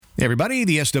Hey everybody,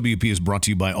 the SWP is brought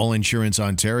to you by All Insurance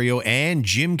Ontario and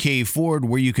Jim K. Ford,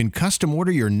 where you can custom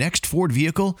order your next Ford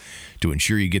vehicle to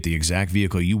ensure you get the exact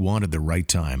vehicle you want at the right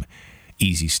time.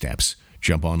 Easy steps.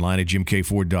 Jump online at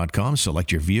jimkford.com,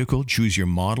 select your vehicle, choose your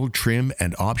model, trim,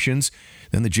 and options.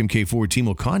 Then the Jim K. Ford team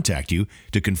will contact you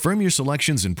to confirm your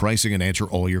selections and pricing and answer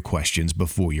all your questions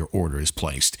before your order is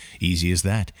placed. Easy as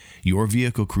that. Your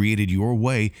vehicle created your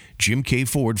way. Jim K.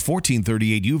 Ford,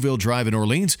 1438 Uville Drive in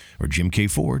Orleans, or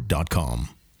jimkford.com.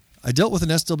 I dealt with an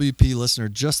SWP listener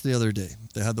just the other day.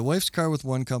 They had the wife's car with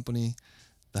one company,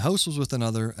 the house was with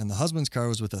another, and the husband's car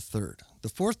was with a third. The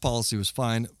fourth policy was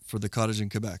fine for the cottage in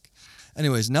Quebec.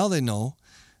 Anyways, now they know,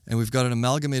 and we've got an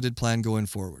amalgamated plan going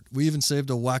forward. We even saved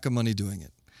a whack of money doing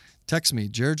it. Text me,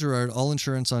 Jared Gerard, All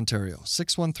Insurance Ontario,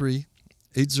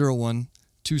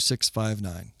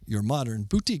 613-801-2659. Your modern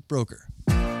boutique broker.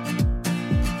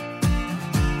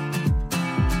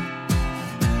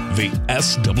 The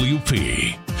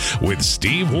SWP with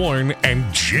Steve Warren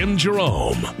and Jim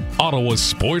Jerome. Ottawa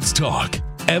Sports Talk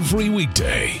every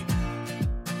weekday.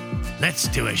 Let's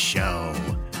do a show.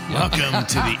 Welcome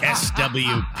to the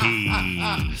SWP.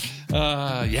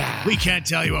 Yeah. We can't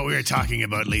tell you what we were talking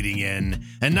about leading in,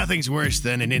 and nothing's worse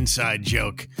than an inside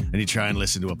joke when you try and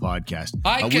listen to a podcast.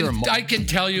 I can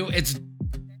tell you it's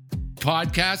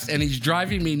podcast, and he's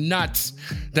driving me nuts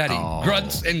that he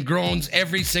grunts and groans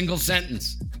every single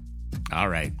sentence. All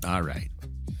right.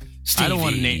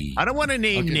 Stevie. I don't want to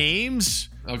name names.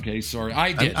 Okay, sorry.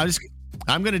 I did.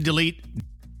 I'm going to delete.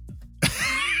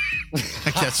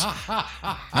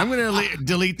 I'm going to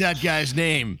delete that guy's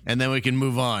name, and then we can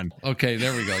move on. Okay,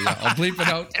 there we go. Yeah, I'll bleep it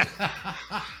out.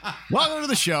 Welcome to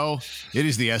the show. It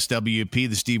is the SWP,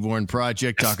 the Steve Warren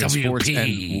Project, talking SWP. sports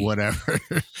and whatever.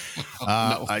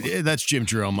 That's Jim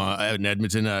Jerome in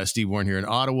Edmonton, Steve Warren here in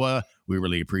Ottawa. We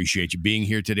really appreciate you being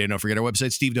here today. Don't forget our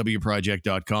website,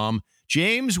 stevewproject.com.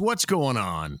 James, what's going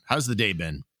on? How's the day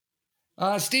been?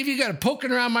 Steve, you got a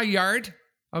poking around my yard.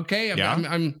 Okay,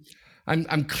 I'm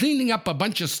cleaning up a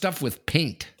bunch of stuff with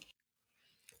paint.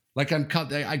 Like I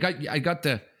got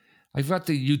the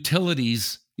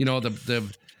utilities, you know,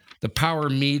 the power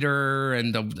meter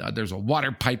and there's a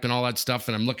water pipe and all that stuff.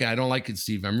 And I'm looking. I don't like it,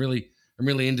 Steve. I'm really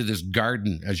into this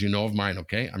garden, as you know, of mine.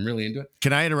 Okay, I'm really into it.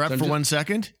 Can I interrupt for 1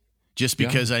 second? Just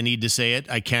because I need to say it,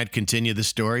 I can't continue the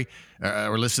story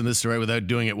or listen to the story without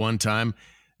doing it one time.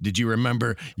 Did you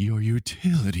remember your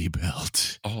utility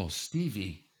belt? Oh,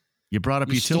 Stevie. You brought up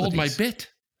you utilities. Stole my bit.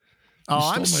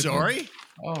 I'm sorry.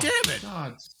 Oh, damn it.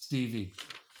 God, Stevie.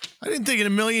 I didn't think in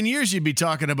a million years you'd be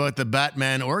talking about the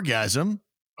Batman orgasm.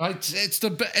 It's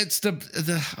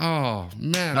the oh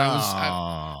man,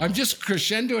 I'm just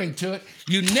crescendoing to it.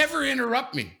 You never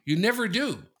interrupt me. You never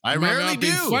do. I rarely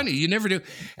do. Funny, you never do.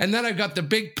 And then I've got the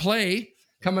big play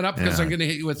coming up because I'm going to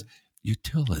hit you with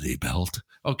utility belt.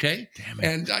 Okay, damn it.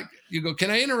 And you go,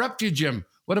 can I interrupt you, Jim?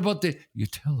 What about the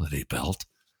utility belt?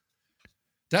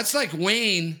 That's like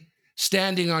Wayne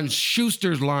standing on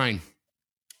Schuster's line.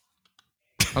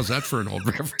 How's that for an old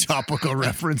reference? Topical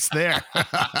reference there.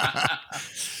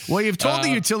 Well, you've told the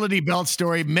utility belt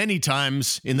story many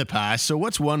times in the past, so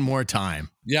what's one more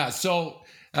time? Yeah, so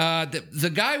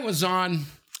the guy was on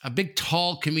a big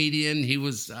tall comedian. He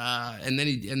was and then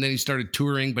he started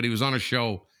touring, but he was on a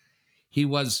show. He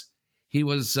was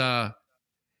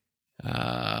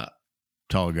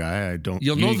tall guy.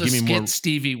 You'll know the skit,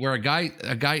 Stevie, where a guy,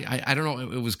 I don't know,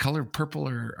 it was colored purple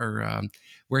or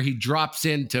where he drops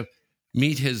in to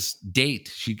meet his date.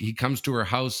 He comes to her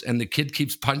house and the kid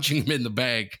keeps punching him in the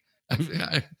bag.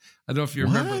 I don't know if you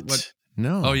remember what.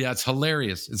 No. Oh yeah, it's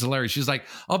hilarious. It's hilarious. She's like,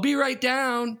 I'll be right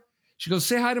down. She goes,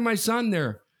 say hi to my son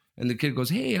there. And the kid goes,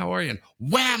 hey, how are you? And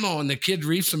whammo, and the kid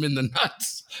reefs him in the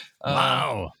nuts.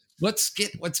 Wow. Let's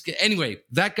get. Anyway,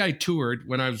 that guy toured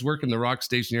when I was working the rock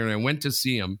station here, and I went to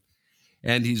see him.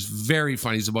 And he's very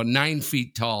funny. He's about 9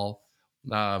 feet tall,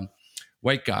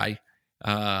 white guy.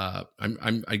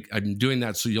 I'm doing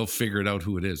that so you'll figure it out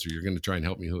who it is, or you're going to try and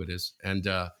help me who it is. And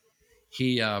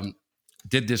he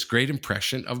did this great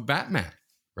impression of Batman,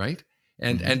 right?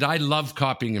 And I love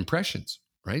copying impressions,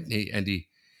 right? And he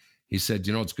said,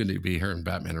 you know, it's good to be hearing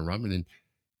Batman and Robin. And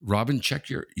Robin, check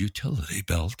your utility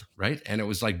belt, right? And it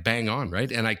was like bang on,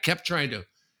 right? And I kept trying to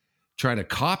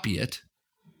copy it,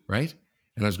 right?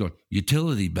 And I was going,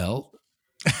 utility belt,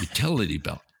 utility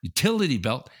belt, utility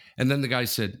belt. And then the guy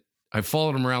said, I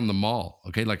followed him around the mall,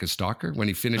 okay, like a stalker. When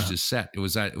he finished his set,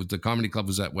 the comedy club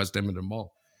was at West Edmonton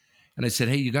Mall. And I said,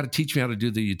 hey, you got to teach me how to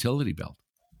do the utility belt.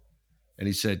 And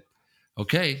he said,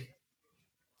 okay,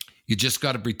 you just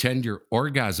got to pretend you're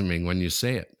orgasming when you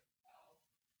say it.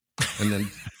 And then,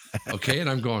 okay, and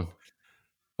I'm going,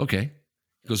 okay.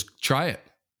 He goes, try it.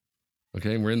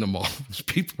 Okay, and we're in the mall. There's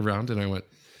people around, and I went,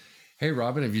 "Hey,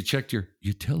 Robin, have you checked your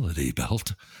utility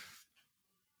belt?"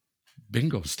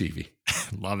 Bingo, Stevie.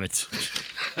 Love it.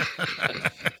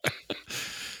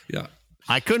 Yeah.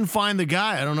 I couldn't find the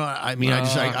guy. I don't know. I mean,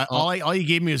 all you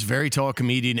gave me was very tall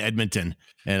comedian Edmonton,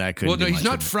 and I couldn't. Well, no, do he's much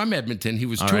not with it. from Edmonton. He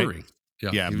was All touring.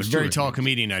 right. Yeah, he but was very touring. tall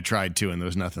comedian. I tried too, and there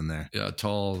was nothing there. Yeah,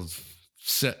 tall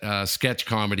sketch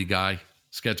comedy guy,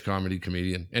 sketch comedy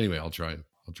comedian. Anyway, I'll try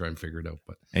and figure it out.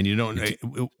 But And you don't.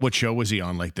 What show was he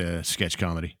on? Like the sketch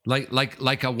comedy?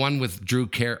 like a one with Drew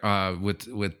Carey, with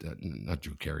not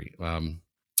Drew Carey,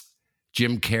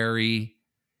 Jim Carrey.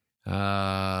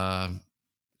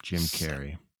 Jim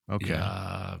Carrey. Okay.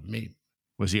 Maybe.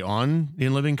 Was he on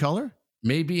In Living Color?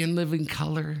 Maybe In Living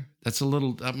Color.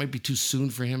 That might be too soon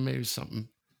for him. Maybe something.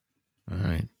 All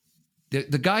right.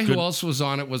 The guy who also was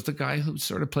on it was the guy who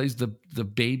sort of plays the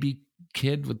baby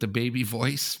kid with the baby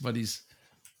voice, but he's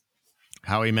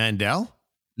Howie Mandel?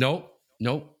 nope.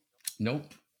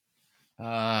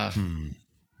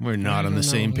 We're not on the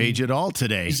same page at all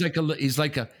today. He's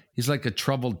like a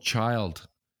troubled child.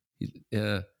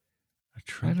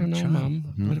 I don't know,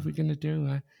 Mom. What are we gonna do?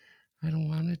 I don't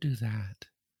want to do that.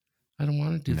 I don't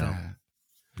want to do that.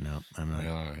 No, I'm not.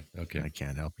 All right. Okay. I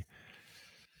can't help you.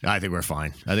 I think we're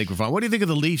fine. What do you think of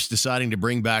the Leafs deciding to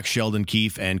bring back Sheldon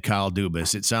Keefe and Kyle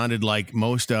Dubas? It sounded like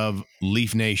most of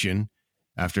Leaf Nation,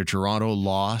 after Toronto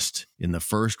lost in the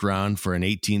first round for an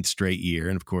 18th straight year,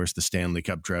 and of course the Stanley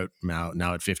Cup drought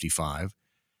now at 55.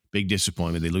 Big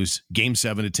disappointment. They lose Game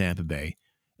 7 to Tampa Bay.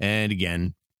 And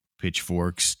again,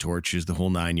 pitchforks, torches, the whole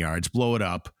 9 yards, blow it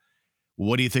up.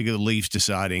 What do you think of the Leafs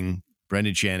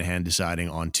Brendan Shanahan deciding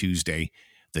on Tuesday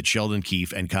that Sheldon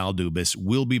Keefe and Kyle Dubas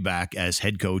will be back as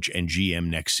head coach and GM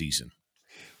next season?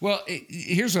 Well,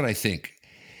 here's what I think.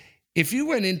 If you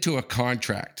went into a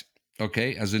contract,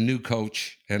 okay, as a new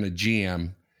coach and a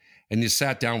GM, and you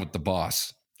sat down with the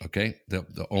boss, okay,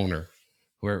 the owner,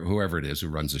 whoever it is who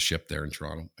runs the ship there in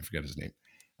Toronto, I forget his name,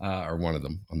 or one of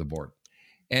them on the board.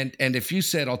 And if you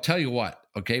said, I'll tell you what,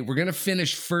 okay, we're going to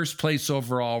finish first place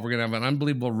overall. We're going to have an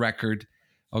unbelievable record.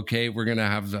 Okay, we're going to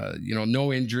have,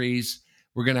 no injuries.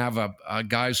 We're going to have a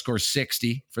guy who scores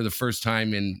 60 for the first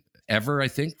time in ever, I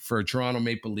think, for a Toronto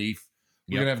Maple Leaf.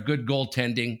 We're going to have good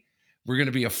goaltending. We're going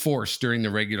to be a force during the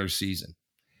regular season.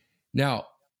 Now,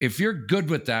 if you're good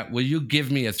with that, will you give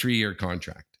me a 3-year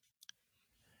contract?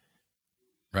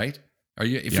 Right?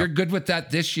 If you're good with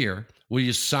that this year, will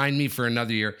you sign me for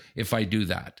another year if I do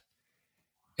that?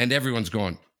 And everyone's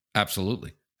going,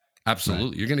 absolutely.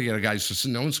 Absolutely. Right. You're going to get a guy who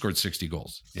no one scored 60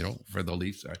 goals, for the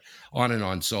Leafs, on and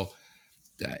on. So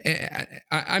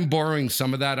I'm borrowing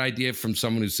some of that idea from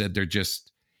someone who said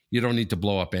you don't need to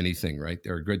blow up anything, right?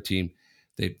 They're a good team.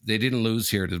 They didn't lose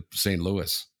here to St.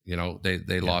 Louis.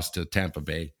 They lost to Tampa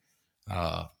Bay.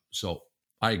 So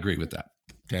I agree with that,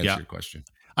 to answer your question.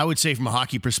 I would say from a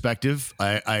hockey perspective,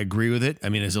 I agree with it. I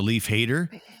mean, as a Leaf hater,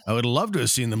 I would love to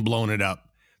have seen them blown it up.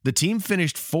 The team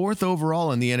finished 4th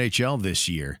overall in the NHL this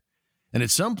year. And at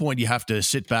some point, you have to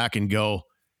sit back and go,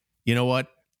 you know what?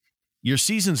 Your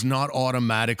season's not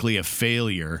automatically a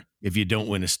failure if you don't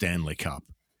win a Stanley Cup.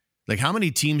 Like, how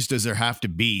many teams does there have to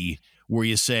be where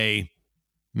you say,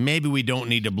 maybe we don't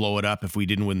need to blow it up if we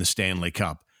didn't win the Stanley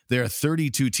Cup? There are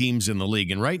 32 teams in the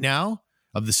league. And right now,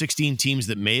 of the 16 teams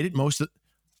that made it,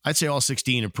 I'd say all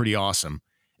 16 are pretty awesome.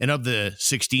 And of the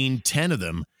 16, 10 of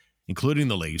them, including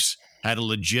the Leafs, had a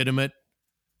legitimate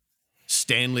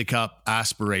Stanley Cup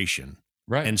aspiration.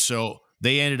 Right. And so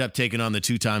they ended up taking on the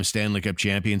 2-time Stanley Cup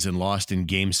champions and lost in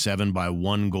Game 7 by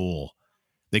 1 goal.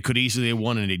 They could easily have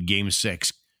won it in Game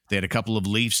 6. They had a couple of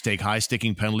Leafs take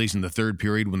high-sticking penalties in the third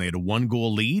period when they had a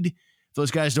 1-goal lead. If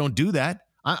those guys don't do that,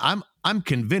 I'm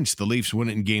convinced the Leafs win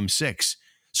it in Game 6.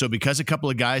 So because a couple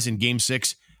of guys in Game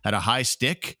 6 had a high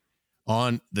stick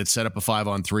that set up a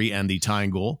 5-on-3 and the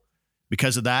tying goal,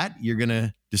 because of that, you're going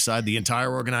to decide the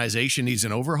entire organization needs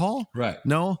an overhaul? Right.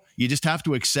 No, you just have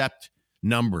to accept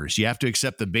numbers. You have to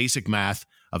accept the basic math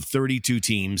of 32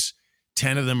 teams.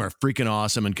 10 of them are freaking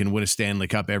awesome and can win a Stanley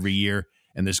Cup every year.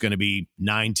 And there's going to be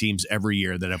 9 teams every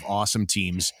year that have awesome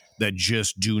teams that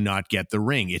just do not get the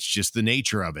ring. It's just the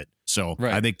nature of it. So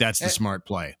I think that's the smart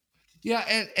play.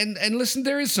 Yeah. And listen,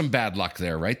 there is some bad luck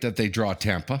there, right? That they draw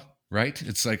Tampa. Right?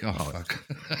 It's like, oh, fuck.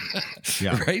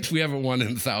 Yeah. Right? We haven't won in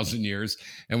 1,000 years,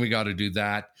 and we got to do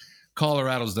that.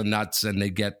 Colorado's the nuts, and they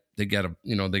get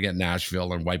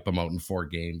Nashville and wipe them out in 4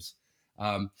 games.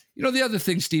 The other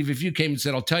thing, Steve, if you came and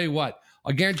said, I'll tell you what,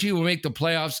 I'll guarantee you we'll make the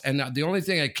playoffs, and the only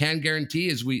thing I can guarantee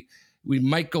is we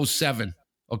might go 7,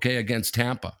 okay, against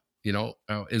Tampa.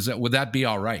 Would that be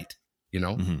all right?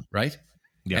 Mm-hmm. Right?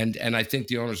 Yeah. And I think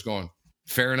the owner's going,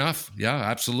 fair enough. Yeah,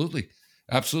 absolutely.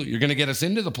 Absolutely. You're going to get us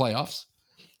into the playoffs,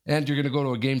 and you're going to go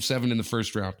to a Game 7 in the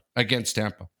first round against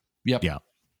Tampa. Yep. Yeah.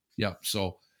 Yep.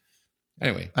 So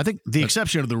anyway. I think the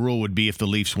exception of the rule would be if the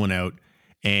Leafs went out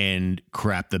and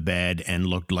crapped the bed and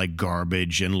looked like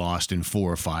garbage and lost in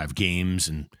 4 or 5 games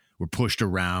and were pushed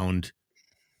around.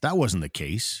 That wasn't the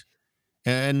case.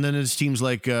 And then it's teams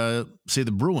like, say,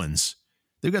 the Bruins.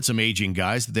 They've got some aging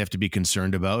guys that they have to be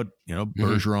concerned about. You know,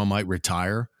 Bergeron might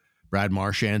retire. Brad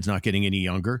Marchand's not getting any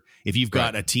younger. If you've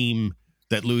got a team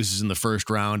that loses in the first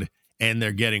round and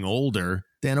they're getting older,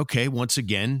 then okay, once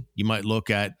again, you might look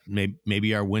at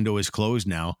maybe our window is closed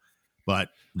now, but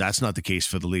that's not the case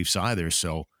for the Leafs either.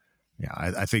 So, yeah,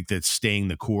 I think that staying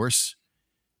the course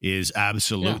is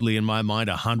absolutely, in my mind,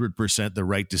 100% the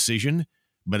right decision.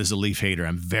 But as a Leaf hater,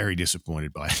 I'm very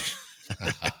disappointed by it.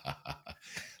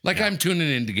 I'm tuning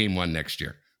into Game 1 next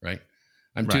year, right?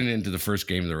 I'm tuning into the first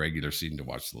game of the regular season to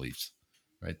watch the Leafs,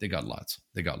 right? They got lots.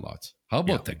 How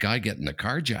about the guy getting the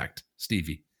carjacked,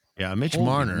 Stevie? Yeah, Mitch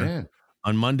Marner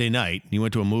on Monday night, he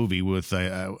went to a movie with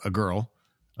a girl.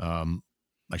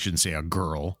 I shouldn't say a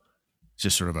girl. It's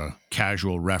just sort of a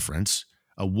casual reference,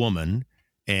 a woman.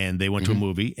 And they went to a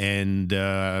movie, and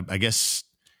I guess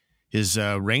his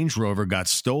Range Rover got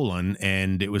stolen,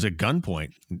 and it was at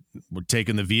gunpoint. We're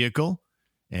taking the vehicle,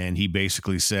 and he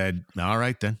basically said, all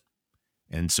right, then.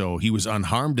 And so he was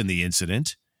unharmed in the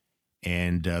incident,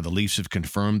 and the Leafs have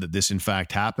confirmed that this, in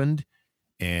fact, happened.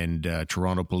 And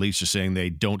Toronto police are saying they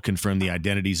don't confirm the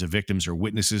identities of victims or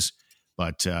witnesses,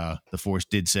 but the Force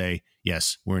did say,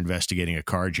 yes, we're investigating a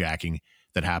carjacking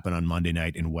that happened on Monday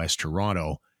night in West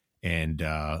Toronto. And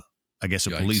I guess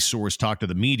a police source talked to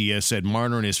the media, said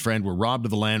Marner and his friend were robbed of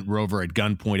the Land Rover at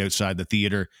gunpoint outside the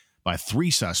theater by 3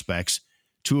 suspects,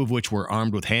 2 of which were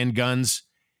armed with handguns,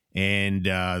 and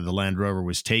the Land Rover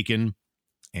was taken.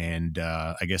 And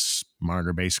I guess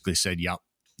Marner basically said, yep,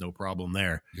 no problem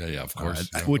there. Yeah, of course.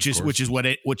 Which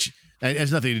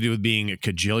has nothing to do with being a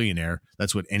cajillionaire.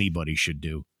 That's what anybody should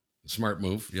do. Smart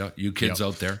move. Yeah, you kids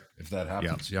out there, if that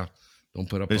happens, don't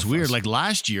put up. But it's weird. Like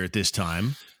last year at this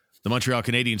time, the Montreal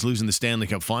Canadiens losing the Stanley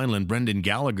Cup final, and Brendan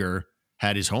Gallagher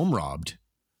had his home robbed.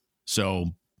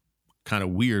 So kind of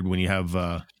weird when you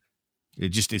have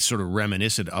it's sort of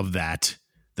reminiscent of that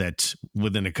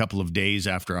within a couple of days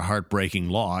after a heartbreaking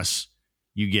loss,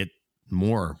 you get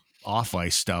more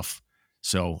off-ice stuff.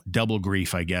 So double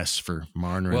grief, I guess, for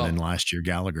Marner and then last year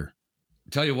Gallagher.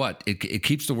 Tell you what, it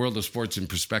keeps the world of sports in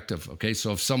perspective, okay?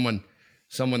 So if someone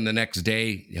the next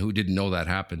day who didn't know that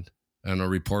happened, and a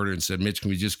reporter and said, Mitch, can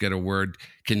we just get a word?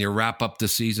 Can you wrap up the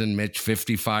season, Mitch?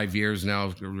 55 years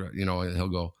now, you know, and he'll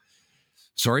go,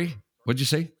 sorry, what'd you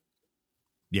say?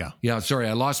 Yeah. Yeah, sorry,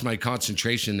 I lost my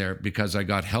concentration there because I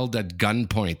got held at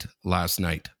gunpoint last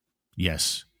night.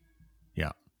 Yes.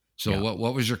 Yeah. So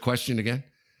what was your question again?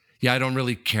 Yeah, I don't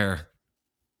really care.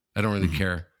 I don't really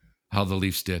care how the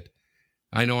Leafs did.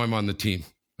 I know I'm on the team.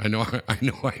 I know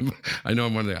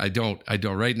I'm on the. I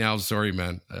don't. Right now, sorry,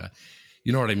 man.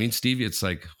 You know what I mean, Stevie? It's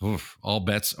like, all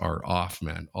bets are off,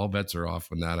 man. All bets are off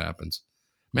when that happens.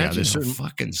 Imagine how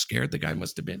fucking scared the guy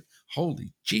must have been.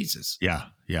 Holy Jesus. Yeah.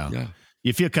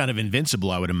 You feel kind of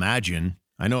invincible, I would imagine.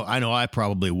 I know I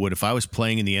probably would. If I was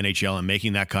playing in the NHL and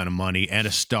making that kind of money and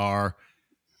a star,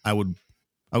 I would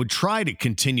try to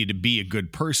continue to be a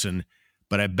good person,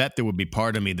 but I bet there would be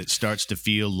part of me that starts to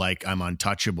feel like I'm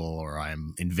untouchable or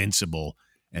I'm invincible.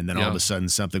 And then all of a sudden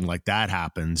something like that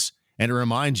happens. And it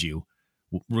reminds you,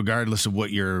 regardless of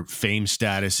what your fame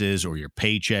status is or your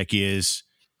paycheck is,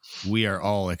 we are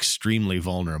all extremely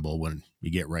vulnerable when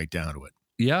you get right down to it.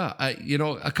 Yeah,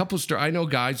 a couple I know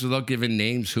guys, without giving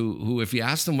names, who if you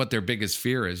ask them what their biggest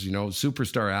fear is,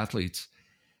 superstar athletes,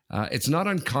 it's not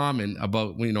uncommon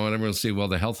about, and everyone will say, well,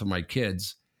 the health of my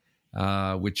kids,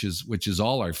 which is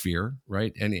all our fear,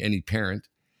 right? Any parent,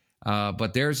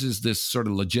 but theirs is this sort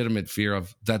of legitimate fear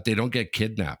of that they don't get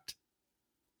kidnapped.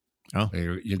 Oh,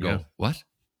 you go, what?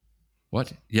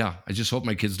 Yeah, I just hope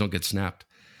my kids don't get snapped.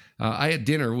 I had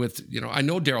dinner with, I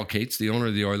know Daryl Cates, the owner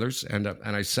of the Oilers, and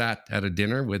I sat at a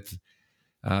dinner with,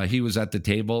 he was at the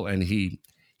table, and he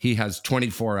has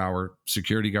 24-hour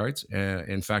security guards.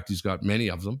 In fact, he's got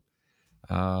many of them.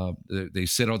 They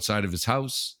sit outside of his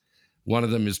house. One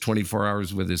of them is 24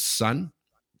 hours with his son.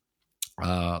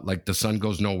 Like the son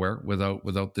goes nowhere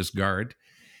without this guard.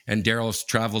 And Daryl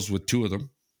travels with 2 of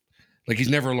them. Like he's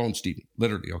never alone, Stevie,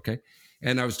 literally, okay?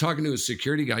 And I was talking to a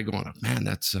security guy going, man,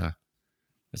 that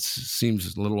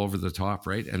seems a little over the top,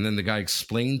 right? And then the guy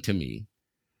explained to me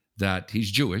that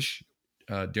he's Jewish,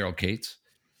 Daryl Cates,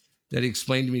 that he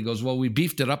explained to me, he goes, well, we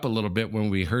beefed it up a little bit when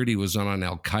we heard he was on an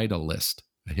Al-Qaeda list,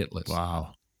 a hit list.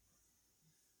 Wow.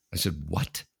 I said,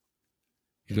 what?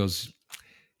 He goes,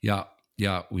 Yeah.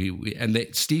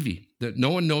 Stevie, no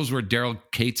one knows where Daryl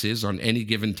Cates is on any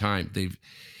given time.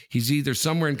 He's either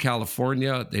somewhere in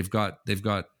California. They've got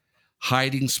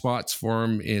hiding spots for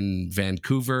him in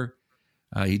Vancouver.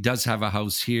 He does have a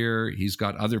house here. He's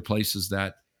got other places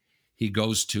that he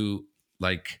goes to,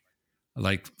 like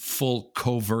full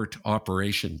covert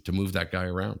operation to move that guy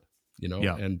around,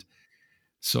 Yeah. And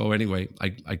so anyway,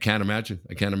 I can't imagine.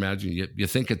 You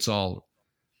think it's all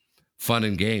fun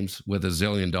and games with $1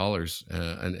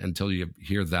 zillion and until you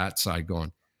hear that side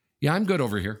going, yeah, I'm good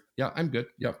over here. Yeah, I'm good.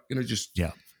 Yeah, gonna just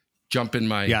jump in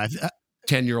my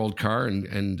 10-year-old car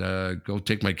and go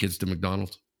take my kids to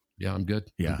McDonald's. Yeah, I'm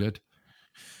good. Yeah. I'm good.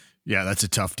 Yeah, that's a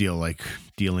tough deal. Like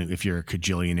dealing if you're a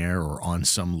cajillionaire or on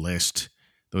some list,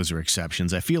 those are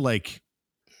exceptions. I feel like,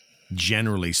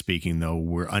 generally speaking, though,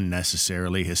 we're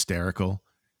unnecessarily hysterical.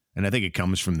 And I think it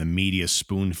comes from the media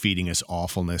spoon feeding us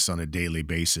awfulness on a daily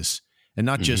basis. And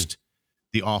not just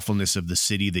the awfulness of the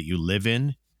city that you live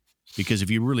in, because if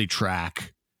you really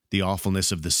track the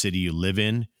awfulness of the city you live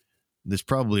in, there's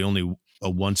probably only a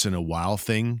once in a while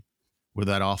thing where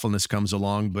that awfulness comes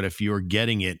along. But if you're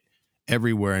getting it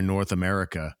everywhere in North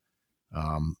America,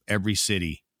 every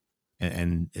city,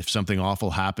 and if something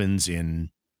awful happens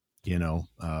in,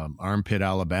 Armpit,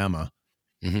 Alabama,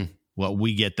 well,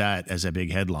 we get that as a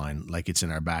big headline, like it's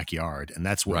in our backyard. And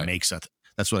that's what makes us.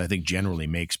 That's what I think generally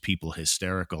makes people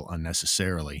hysterical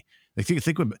unnecessarily. Like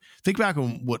think back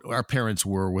on what our parents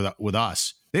were with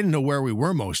us. They didn't know where we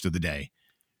were most of the day.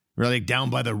 We're like down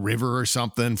by the river or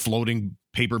something, floating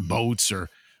paper boats or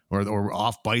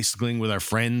off bicycling with our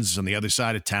friends on the other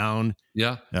side of town.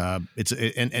 Yeah.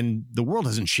 And the world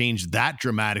hasn't changed that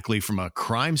dramatically from a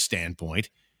crime standpoint.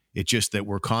 It's just that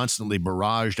we're constantly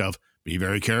barraged of be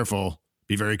very careful,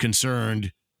 be very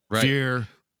concerned, fear.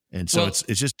 And so it's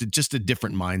just a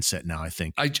different mindset now, I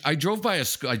think. I drive by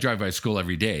a school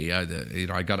every day.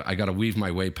 I got to weave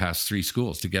my way past 3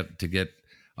 schools to get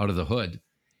out of the hood.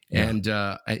 Yeah. And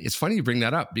it's funny you bring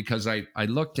that up because I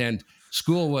looked and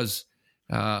school was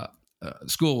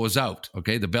out.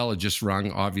 Okay, the bell had just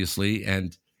rung, obviously,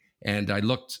 and I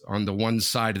looked on the one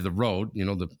side of the road,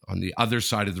 on the other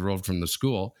side of the road from the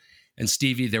school, and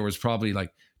Stevie, there was probably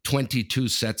like 22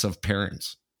 sets of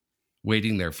parents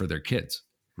waiting there for their kids.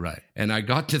 Right. And I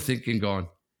got to thinking, going,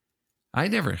 I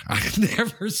never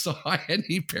saw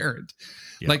any parent.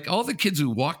 Yeah. Like all the kids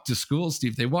who walked to school,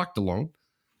 Steve, they walked alone.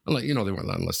 Like, they weren't,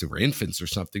 unless they were infants or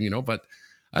something, but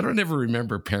I don't ever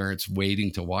remember parents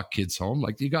waiting to walk kids home.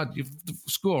 Like the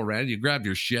school ran, you grabbed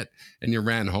your shit and you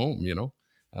ran home,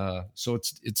 So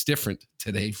it's different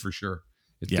today for sure.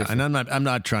 It's different. And I'm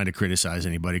not trying to criticize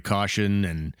anybody. Caution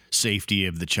and safety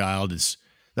of the child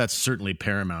that's certainly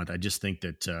paramount. I just think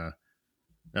that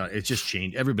it's just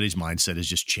changed. Everybody's mindset has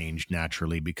just changed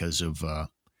naturally because of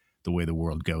the way the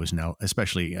world goes now.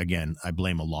 Especially, again, I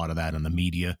blame a lot of that on the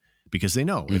media because they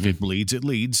know if it bleeds, it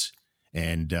leads.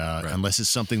 And unless it's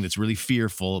something that's really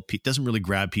fearful, it doesn't really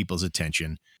grab people's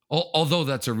attention. Although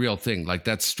that's a real thing. Like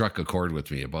that struck a chord with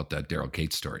me about that Daryl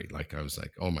Cates story. Like I was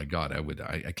like, oh my God,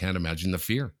 I can't imagine the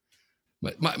fear.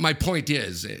 My point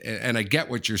is, and I get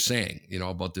what you're saying,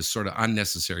 about this sort of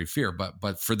unnecessary fear,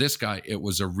 but for this guy, it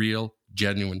was a real,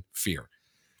 genuine fear.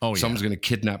 Oh, yeah. Someone's going to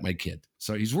kidnap my kid.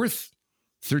 So he's worth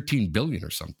 $13 billion or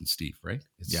something, Steve, right?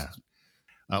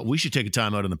 We should take a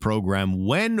time out in the program.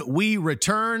 When we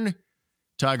return,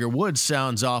 Tiger Woods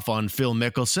sounds off on Phil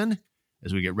Mickelson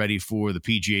as we get ready for the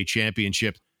PGA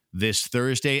Championship this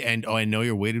Thursday. And I know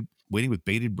you're waiting with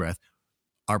bated breath.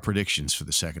 Our predictions for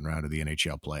the second round of the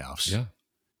NHL playoffs. Yeah.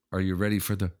 Are you ready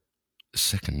for the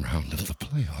second round of the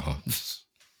playoffs?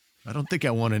 I don't think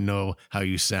I want to know how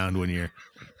you sound when you're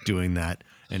doing that.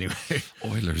 Anyway.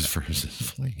 Oilers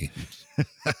versus Flames.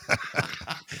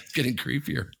 It's getting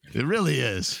creepier. It really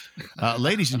is.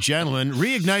 Ladies and gentlemen,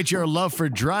 reignite your love for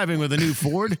driving with a new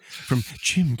Ford from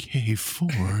Jim K.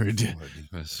 Ford.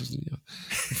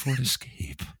 Ford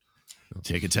Escape.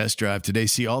 Take a test drive today.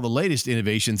 See all the latest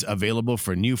innovations available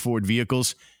for new Ford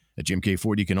vehicles. At Jim K.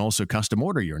 Ford, you can also custom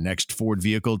order your next Ford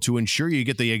vehicle to ensure you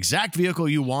get the exact vehicle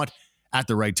you want at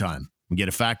the right time. And get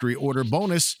a factory order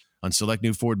bonus on select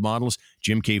new Ford models.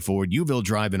 Jim K. Ford, Uville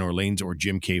Drive in Orleans, or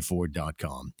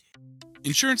jimkford.com.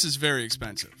 Insurance is very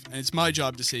expensive, and it's my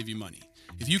job to save you money.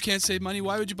 If you can't save money,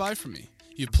 why would you buy from me?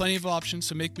 You have plenty of options,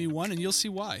 so make me one, and you'll see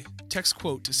why. Text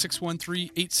QUOTE to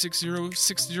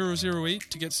 613-860-6008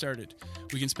 to get started.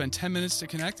 We can spend 10 minutes to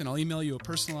connect, and I'll email you a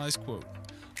personalized quote.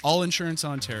 All Insurance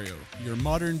Ontario, your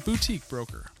modern boutique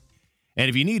broker. And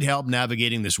if you need help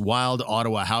navigating this wild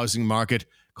Ottawa housing market,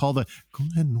 call the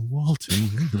Glenn Walton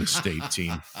Real Estate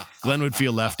Team. Glenn would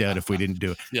feel left out if we didn't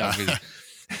do it. Yeah,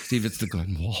 Steve, it's the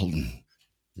Glenn Walton.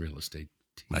 real estate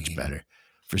team. Much better.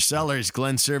 For sellers,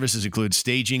 Glenn's services include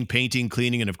staging, painting,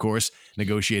 cleaning, and of course,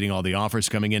 negotiating all the offers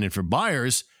coming in. And for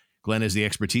buyers, Glenn has the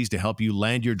expertise to help you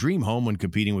land your dream home when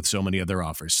competing with so many other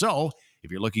offers. So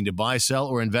if you're looking to buy, sell,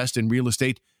 or invest in real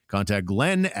estate, contact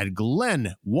Glenn at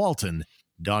glennwalton.com.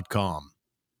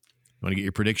 You want to get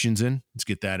your predictions in? Let's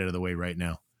get that out of the way right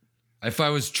now. If I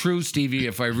was true, Stevie,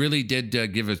 if I really did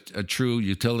give a true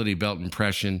utility belt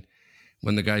impression,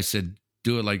 when the guy said,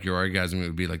 do it like your orgasm, it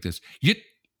would be like this.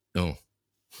 No.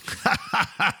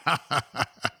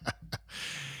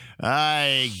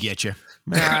 I get you.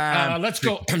 Let's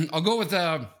go. I'll go with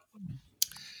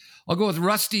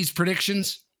Rusty's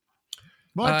predictions.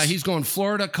 He's going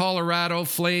Florida, Colorado,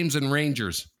 Flames, and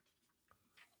Rangers.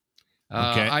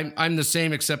 Okay. I'm the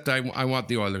same, except I want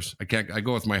the Oilers. I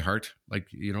go with my heart.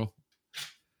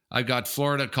 I got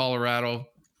Florida, Colorado,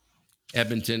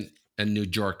 Edmonton, and New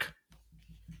York.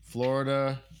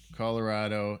 Florida,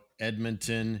 Colorado,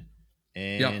 Edmonton,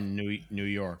 and New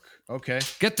York. Okay.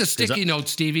 Get the sticky note,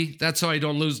 Stevie. That's how I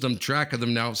don't lose track of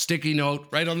them now. Sticky note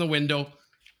right on the window,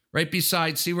 right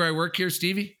beside. See where I work here,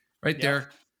 Stevie? Right there.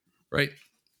 Right.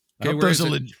 Okay,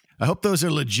 I hope those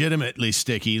are legitimately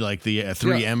sticky, like the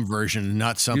 3M version,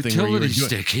 not something utility where you were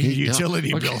sticky.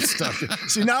 Utility bill stuff.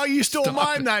 See, now you stole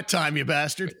mine that time, you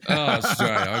bastard. Oh,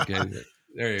 sorry. Okay.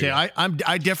 There you go.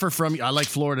 I differ from you. I like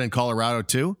Florida and Colorado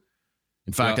too.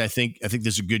 In fact, I think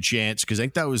there's a good chance because I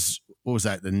think that was, what was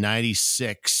that? The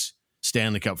 96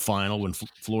 Stanley Cup final when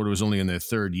Florida was only in their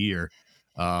third year.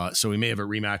 So we may have a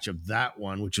rematch of that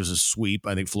one, which was a sweep.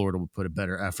 I think Florida would put a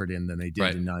better effort in than they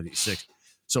did in 96.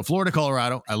 So Florida,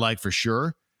 Colorado, I like for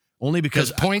sure. Only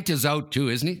because Point is out too,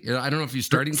 isn't he? I don't know if he's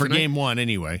starting for tonight. game one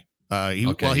anyway.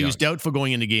 He was doubtful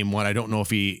going into game one. I don't know if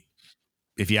he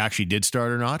actually did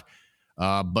start or not.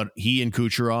 But he and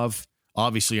Kucherov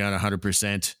obviously on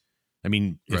 100%. I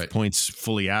mean, if Point's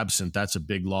fully absent, that's a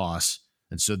big loss.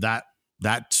 And so that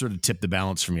sort of tipped the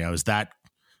balance for me. I was that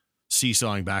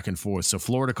seesawing back and forth. So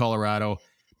Florida, Colorado,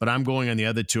 but I'm going on the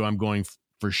other two. I'm going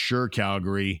for sure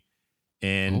Calgary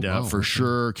and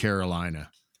sure Carolina.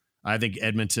 I think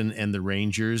Edmonton and the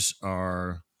Rangers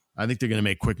I think they're going to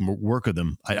make quick work of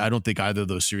them. I don't think either of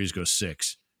those series goes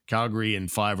 6. Calgary in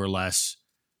 5 or less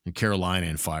and Carolina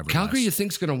in 5 or less. Calgary you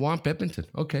think's going to womp Edmonton.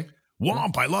 Okay.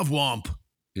 Womp. I love womp.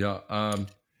 Yeah.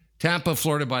 Tampa,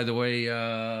 Florida, by the way,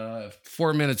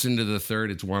 4 minutes into the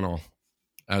third, it's 1-0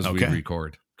 as we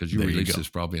record because you release this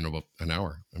probably in about an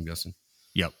hour, I'm guessing.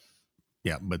 Yep.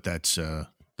 Yeah, but that's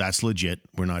legit.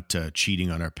 We're not cheating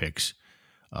on our picks.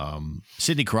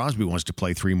 Sidney Crosby wants to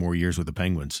play 3 more years with the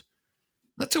Penguins.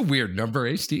 That's a weird number,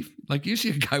 eh, Steve? Like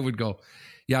usually a guy would go,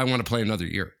 yeah, I want to play another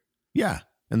year. Yeah.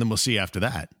 And then we'll see after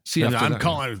that. I'm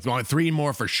going 3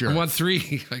 more for sure. I want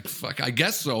 3. Like, fuck, I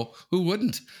guess so. Who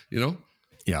wouldn't,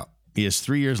 Yeah. He has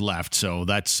 3 years left. So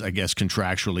that's, I guess,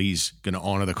 contractually, he's going to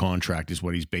honor the contract is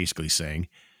what he's basically saying.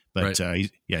 But so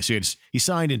he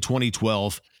signed in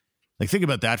 2012. Like, think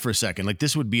about that for a second. Like,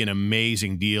 this would be an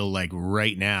amazing deal, like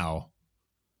right now.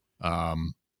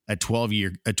 A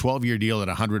 12-year deal at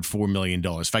 $104 million.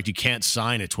 In fact, you can't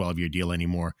sign a 12-year deal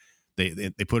anymore.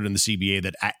 They put it in the CBA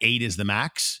that 8 is the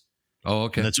max. Oh,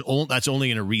 okay. And that's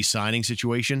only in a re-signing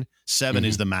situation. 7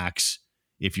 is the max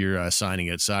if you're signing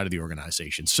outside of the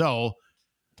organization. So,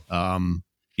 he wants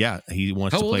to play.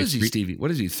 How old is he, Stevie? What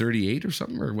is he, 38 or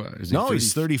something? Or what? Is he 30?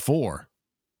 He's 34.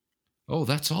 Oh,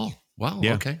 that's all. Wow.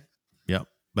 Yeah. Okay. Yeah.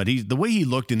 But the way he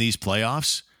looked in these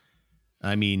playoffs,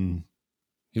 I mean,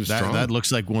 he was strong. That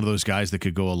looks like one of those guys that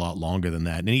could go a lot longer than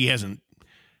that. And he hasn't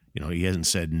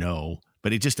said no.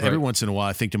 But it just every once in a while,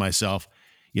 I think to myself,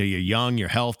 you're young, you're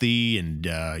healthy, and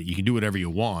you can do whatever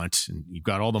you want. And you've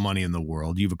got all the money in the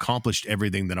world. You've accomplished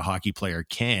everything that a hockey player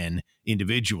can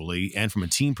individually and from a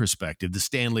team perspective. The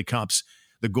Stanley Cups,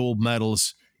 the gold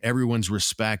medals, everyone's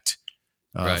respect,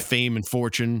 fame and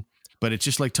fortune. But it's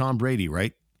just like Tom Brady,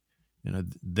 right?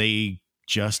 They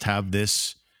just have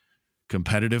this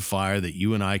competitive fire that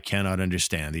you and I cannot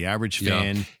understand. The average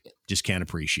fan just can't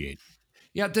appreciate.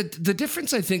 Yeah, the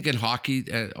difference I think in hockey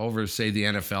over, say, the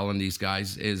NFL and these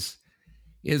guys is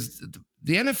the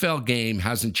NFL game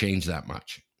hasn't changed that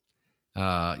much.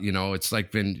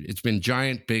 It's been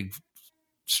giant, big,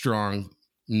 strong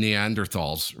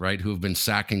Neanderthals, right, who have been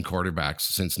sacking quarterbacks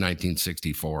since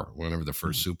 1964, whenever the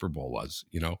first Super Bowl was.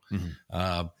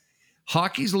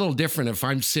 Hockey's a little different. If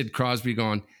I'm Sid Crosby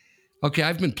going, okay,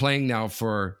 I've been playing now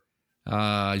for.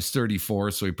 He's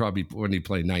 34, so when he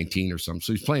played 19 or something.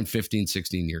 So he's playing 15,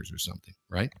 16 years or something,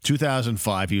 right?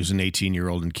 2005, he was an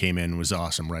 18-year-old and came in, was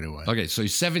awesome right away. Okay, so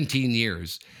he's 17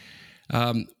 years.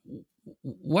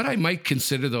 What I might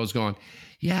consider those going,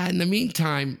 Yeah. In the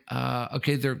meantime,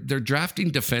 okay, they're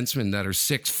drafting defensemen that are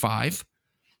 6'5",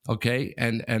 okay,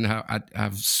 and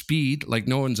have speed like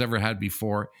no one's ever had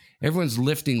before. Everyone's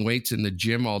lifting weights in the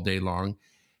gym all day long,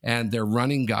 and they're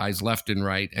running guys left and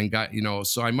right. And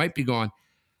so I might be going,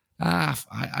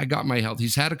 I got my health.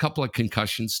 He's had a couple of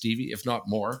concussions, Stevie, if not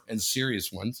more, and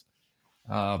serious ones.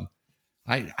 I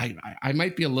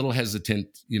might be a little hesitant,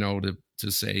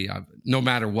 to say no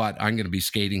matter what, I'm going to be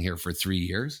skating here for 3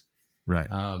 years. Right.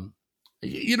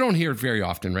 You don't hear it very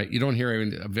often, right? You don't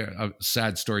hear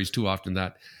sad stories too often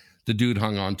that the dude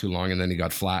hung on too long and then he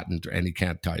got flattened and he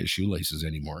can't tie his shoelaces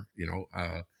anymore.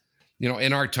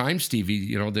 In our time,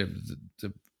 Stevie,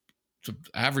 the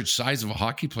average size of a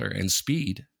hockey player and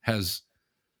speed has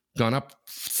gone up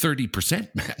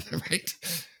 30%, man, right?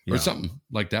 Yeah. Or something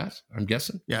like that, I'm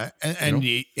guessing. Yeah, and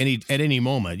at any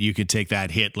moment, you could take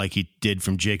that hit like he did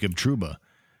from Jacob Trouba.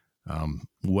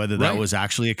 Whether that was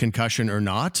actually a concussion or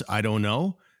not, I don't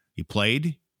know. He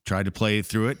tried to play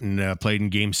through it, and played in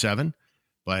Game 7.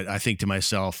 But I think to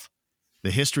myself,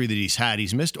 the history that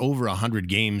he's missed over 100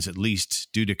 games at least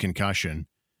due to concussion,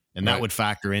 and that would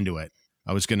factor into it.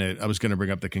 I was gonna bring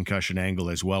up the concussion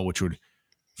angle as well, which would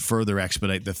further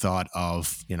expedite the thought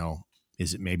of,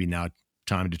 is it maybe now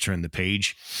time to turn the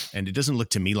page? And it doesn't look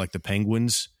to me like the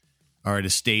Penguins are at a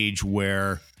stage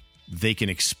where they can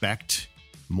expect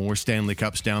more Stanley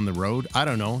Cups down the road. I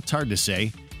don't know. It's hard to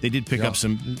say. They did pick up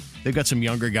they've got some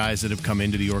younger guys that have come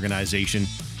into the organization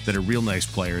that are real nice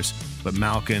players, but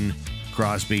Malkin,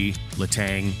 Crosby,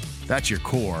 Letang, that's your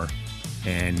core,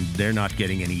 and they're not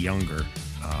getting any younger.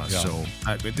 So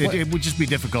it would just be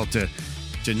difficult to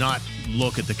not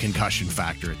look at the concussion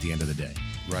factor at the end of the day.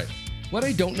 Right. What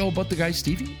I don't know about the guy,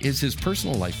 Stevie, is his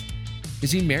personal life.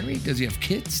 Is he married? Does he have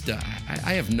kids?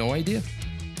 I have no idea.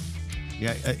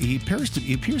 Yeah, he appears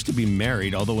to be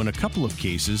married, although in a couple of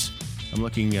cases, I'm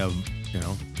looking of,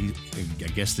 I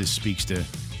guess this speaks to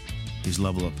his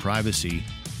level of privacy.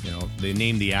 They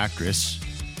named the actress,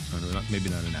 maybe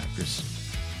not an actress,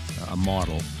 a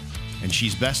model, and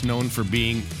she's best known for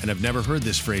being, and I've never heard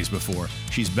this phrase before,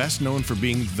 she's best known for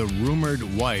being the rumored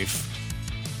wife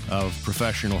of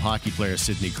professional hockey player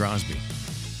Sidney Crosby.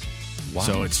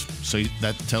 Wow. So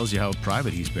that tells you how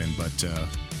private he's been. But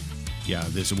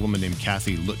there's a woman named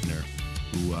Kathy Lutner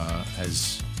who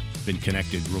has been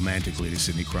connected romantically to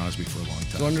Sidney Crosby for a long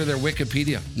time. So under their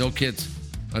Wikipedia, no kids.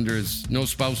 Under his no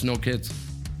spouse, no kids.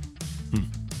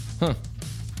 Huh.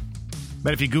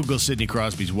 But if you Google Sidney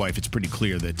Crosby's wife, it's pretty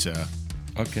clear that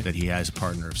that he has a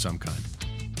partner of some kind.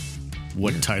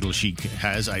 What title she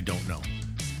has, I don't know.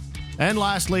 And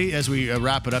lastly, as we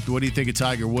wrap it up, what do you think of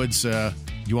Tiger Woods? Do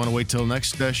you want to wait till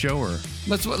next show, or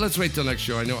let's wait till next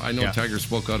show? I know Tiger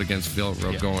spoke out against Phil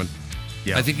going.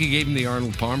 Yeah. I think he gave him the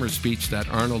Arnold Palmer speech that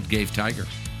Arnold gave Tiger.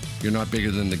 You're not bigger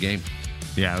than the game.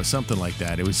 Yeah, it was something like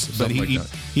that. It was something like that.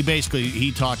 He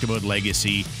basically talked about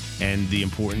legacy and the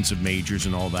importance of majors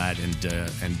and all that,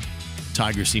 and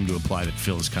Tiger seemed to imply that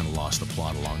Phil has kind of lost the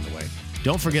plot along the way.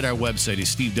 Don't forget our website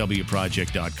is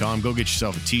stevewproject.com. Go get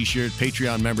yourself a t-shirt.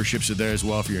 Patreon memberships are there as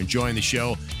well. If you're enjoying the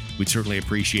show, we'd certainly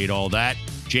appreciate all that.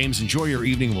 James, enjoy your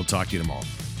evening. We'll talk to you tomorrow.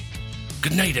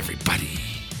 Good night, everybody.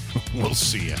 We'll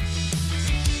see you.